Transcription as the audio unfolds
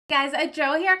Guys,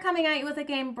 Joe here coming at you with a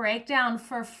game breakdown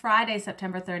for Friday,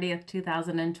 September 30th,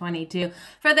 2022.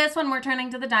 For this one, we're turning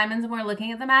to the diamonds and we're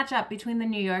looking at the matchup between the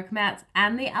New York Mets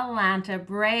and the Atlanta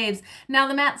Braves. Now,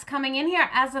 the Mets coming in here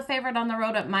as a favorite on the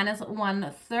road at minus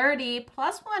 130,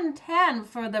 plus 110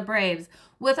 for the Braves,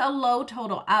 with a low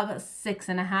total of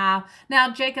 6.5.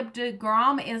 Now, Jacob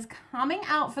deGrom is coming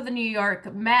out for the New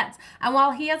York Mets, and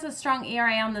while he has a strong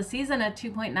ERA on the season at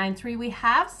 2.93, we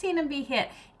have seen him be hit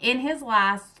in his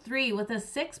last three with a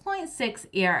 6.6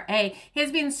 ERA.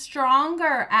 He's been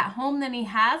stronger at home than he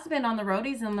has been on the road.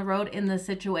 He's on the road in this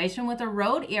situation with a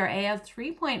road ERA of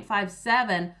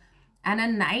 3.57 and a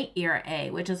night ERA,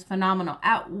 which is phenomenal,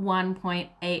 at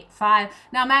 1.85.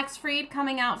 Now, Max Fried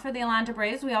coming out for the Atlanta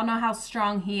Braves. We all know how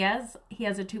strong he is. He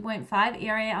has a 2.5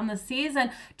 ERA on the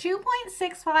season,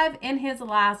 2.65 in his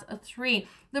last three.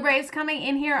 The Braves coming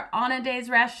in here on a day's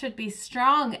rest should be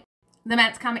strong. The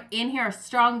Mets come in here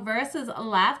strong versus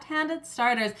left-handed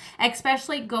starters,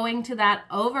 especially going to that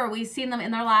over. We've seen them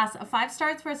in their last 5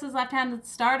 starts versus left-handed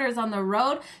starters on the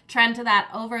road trend to that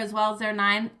over, as well as their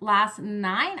last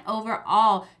 9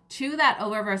 overall to that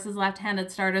over versus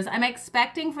left-handed starters. I'm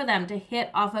expecting for them to hit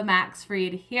off of Max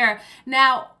Fried here.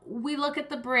 Now, we look at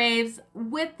the Braves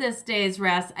with this day's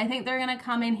rest. I think they're going to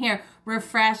come in here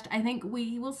refreshed. I think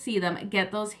we will see them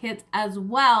get those hits as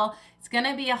well. It's going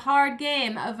to be a hard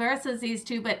game versus these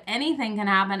two, but anything can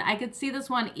happen. I could see this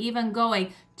one even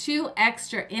going 2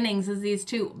 extra innings as these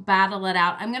two battle it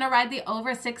out. I'm going to ride the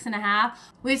over 6.5.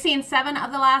 We've seen 7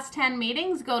 of the last 10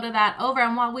 meetings go to that over,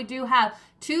 and while we do have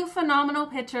 2 phenomenal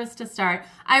pitchers to start,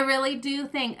 I really do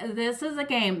think this is a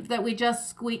game that we just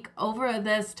squeak over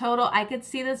this total. I could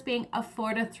see this being a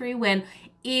 4-3 win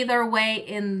either way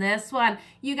in this one.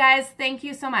 You guys, thank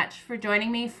you so much for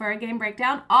joining me for a game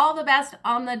breakdown. All the best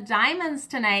on the diamonds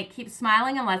tonight. Keep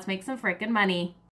smiling and let's make some freaking money.